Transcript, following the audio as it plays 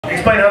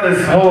explain how this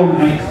whole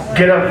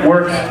get-up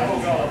works.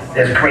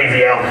 This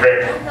crazy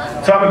outfit.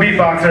 So I'm a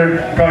beatboxer.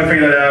 You probably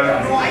figured that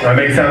out. I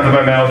make sounds with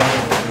my mouth,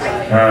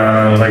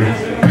 like.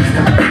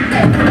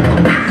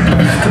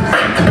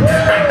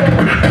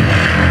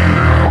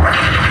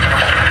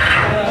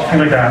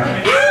 Like that.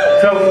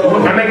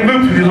 So I make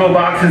loops with these little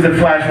boxes that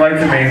flash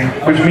lights at me,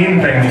 which mean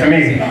things to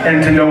me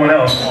and to no one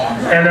else.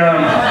 And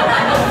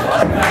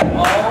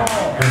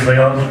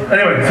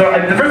anyway, so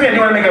the first thing I do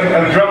when I make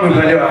a drum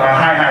loop, I do a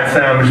hi-hat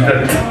sound, which is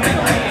the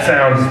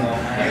sounds.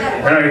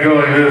 And I go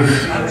like this.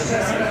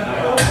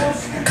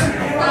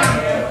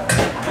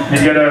 You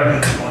get a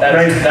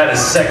that is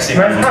sexy.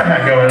 Nice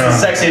hi-hat going on.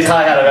 Sexiest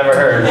hi-hat I've ever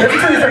heard. It's a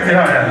pretty sexy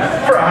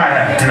hi-hat for a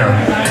hi-hat, you know.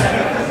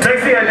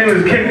 Next thing I do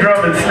is kick,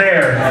 drum, and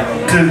snare.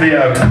 This is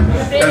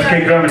that's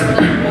kick, drum, and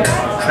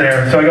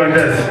snare. So I go like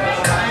this.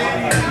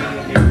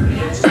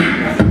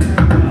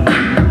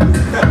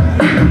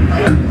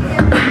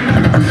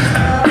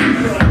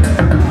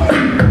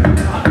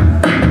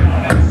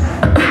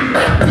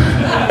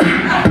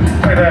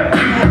 Like that.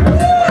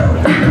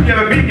 You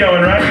have a beat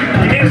going, right?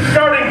 You need a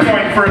starting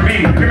point for a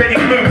beat. If you're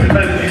making loops,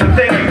 it's a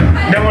thing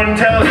no one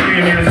tells you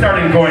you need a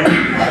starting point,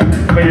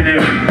 but you do.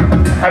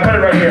 I put it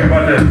right here,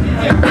 about this.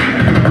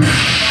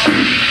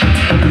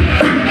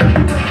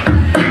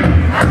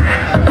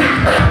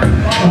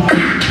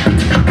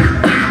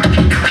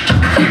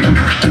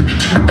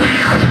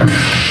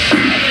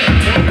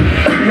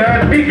 You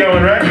got a beat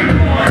going, right?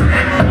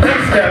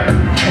 Next step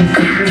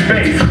is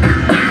bass.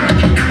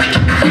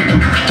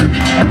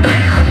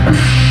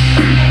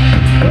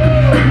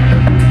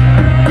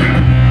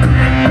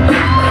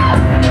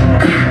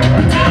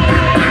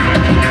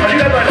 I do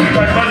that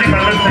by buzzing my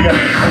lips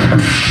together.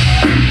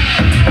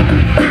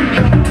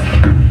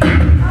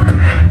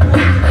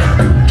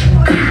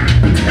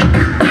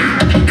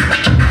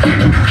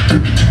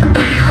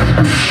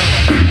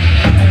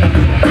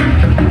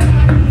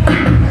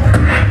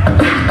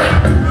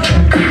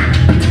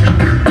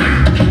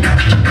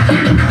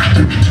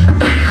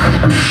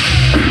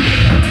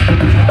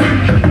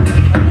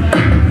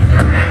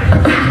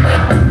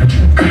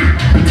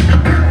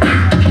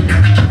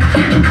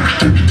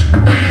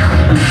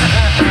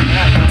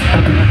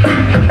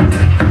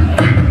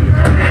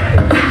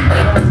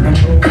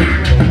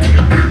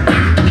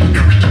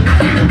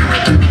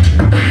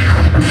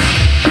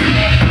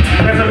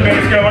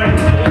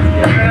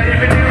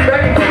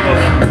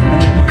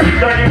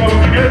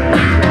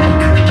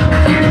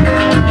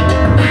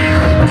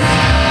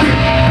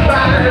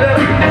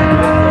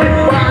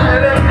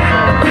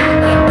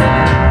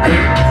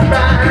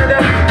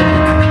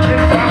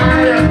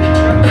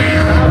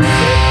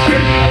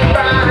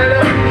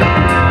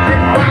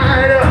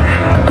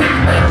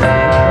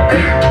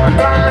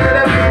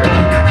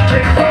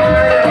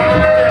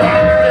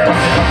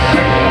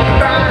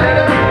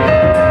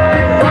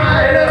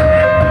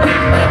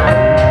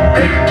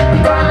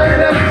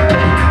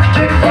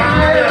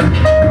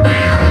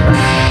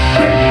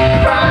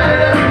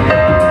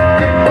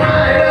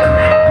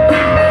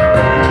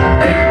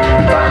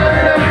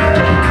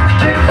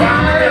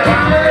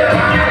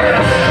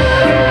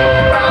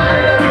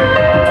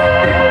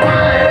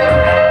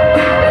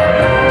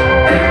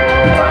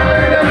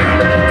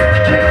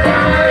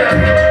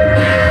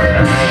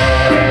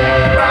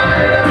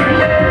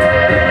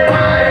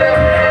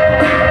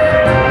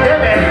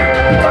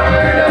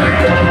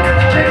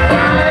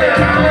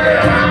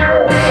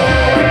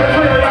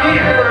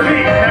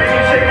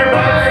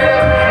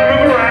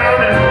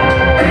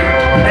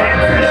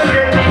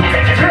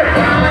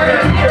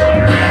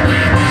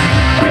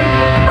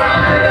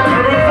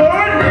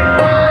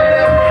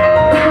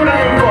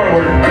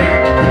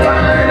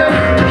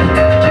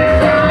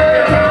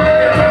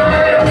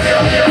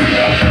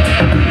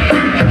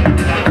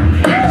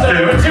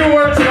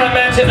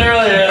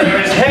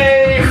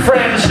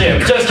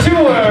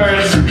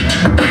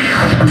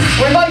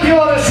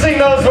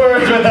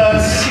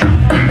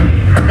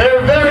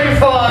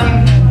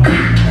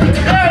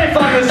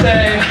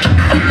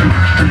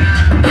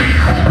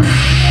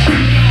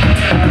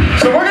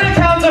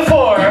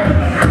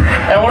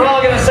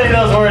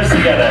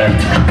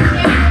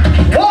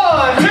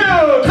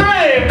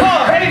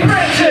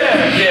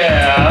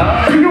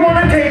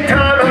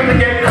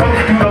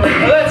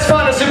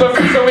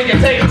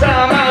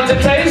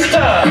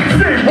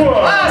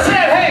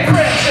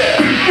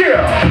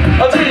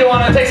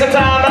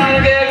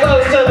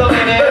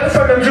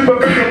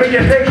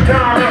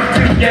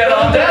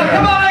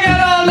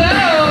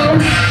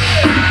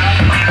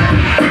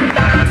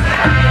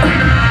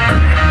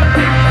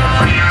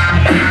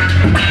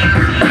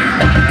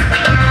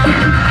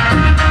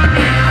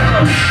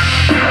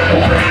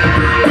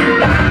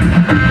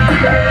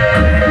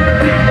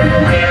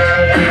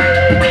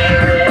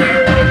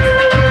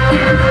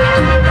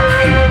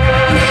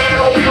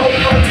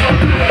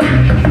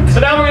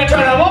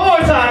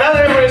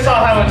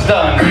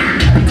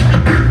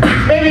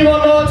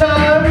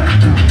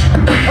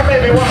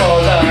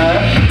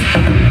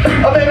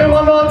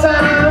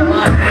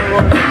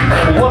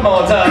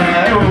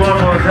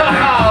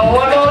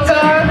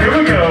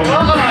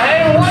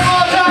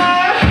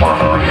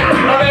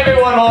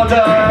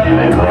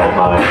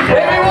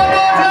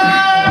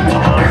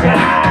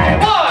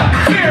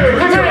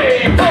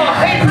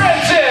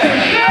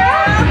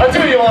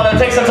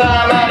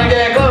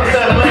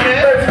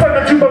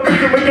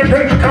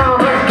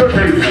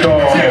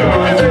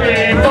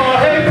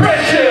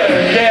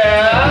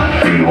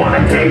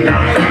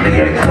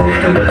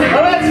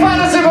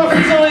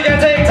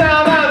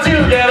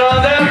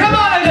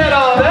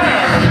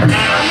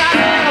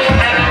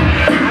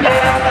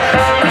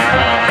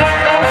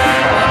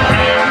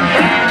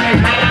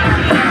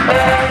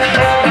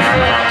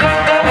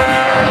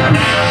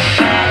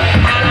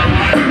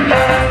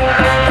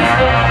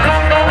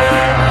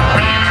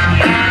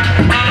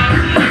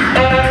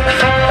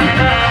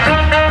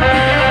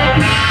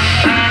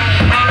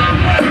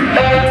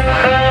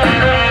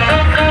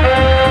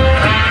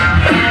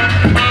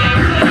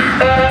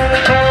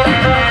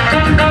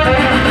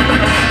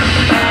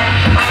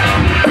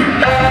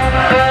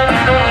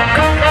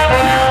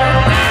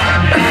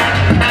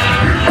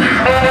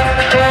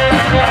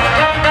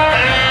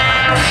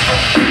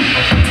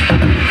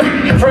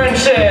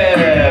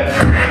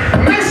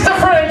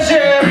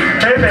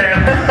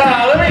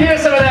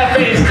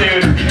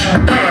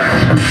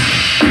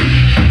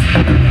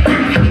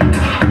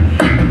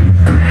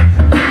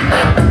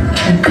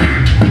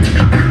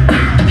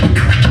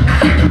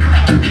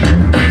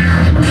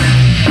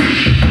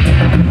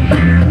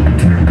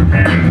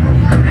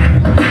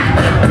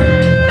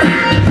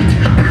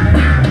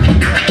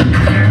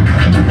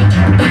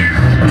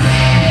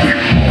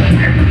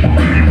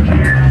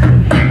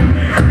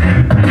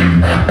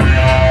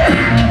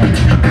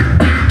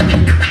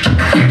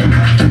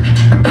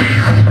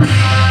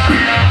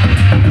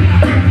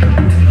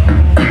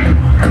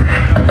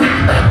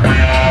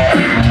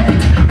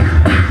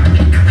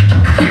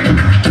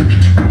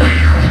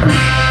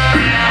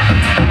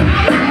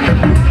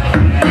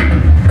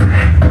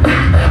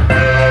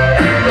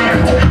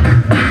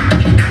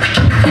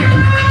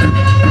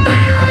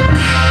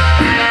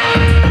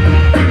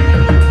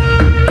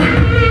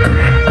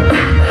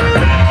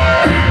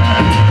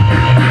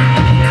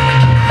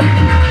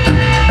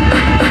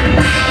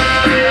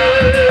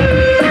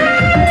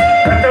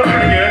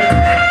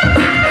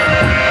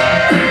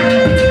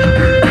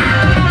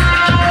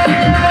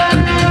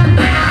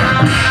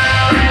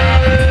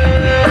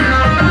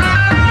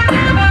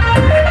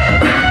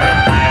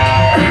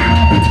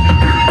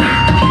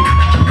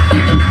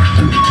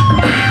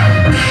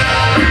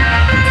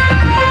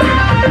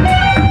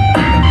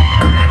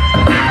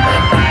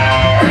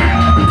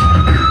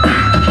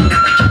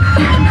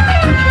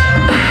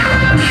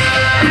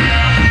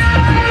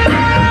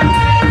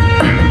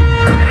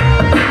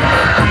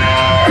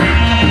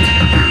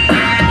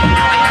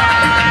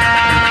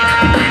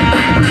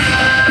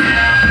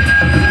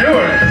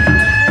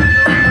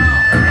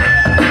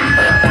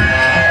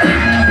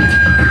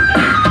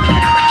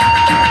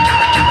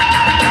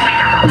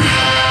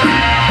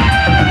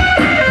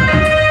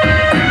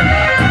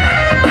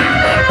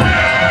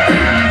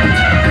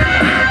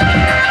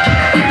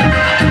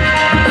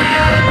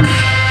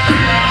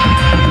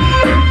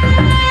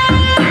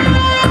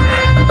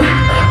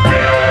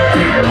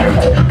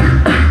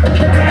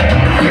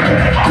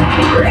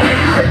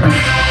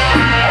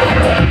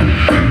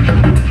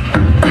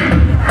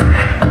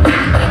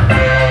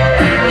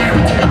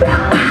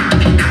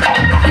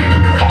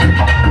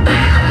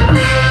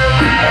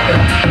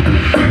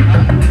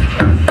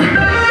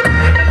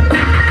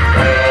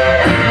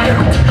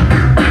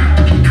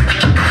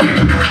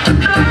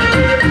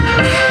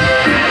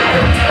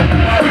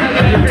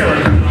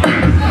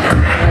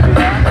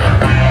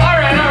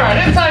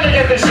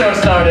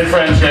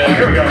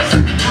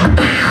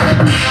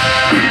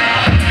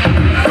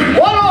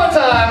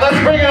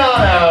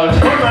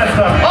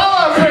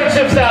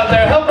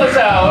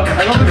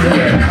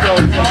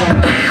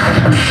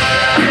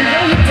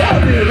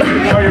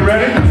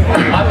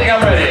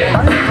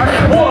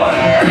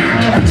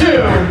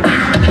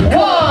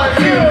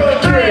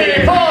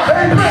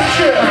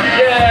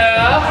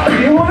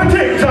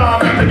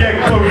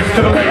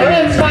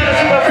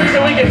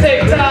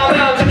 take time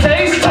out to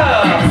taste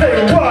time.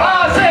 Say what?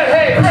 I said,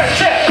 hey, fresh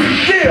check.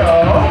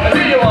 Yeah.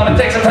 Do you want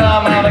to take some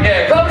time out to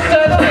get close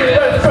to the lid?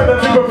 Let's spend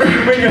a super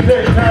freaky we can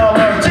take time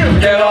out too.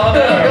 Get on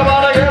the come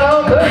on and get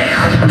on the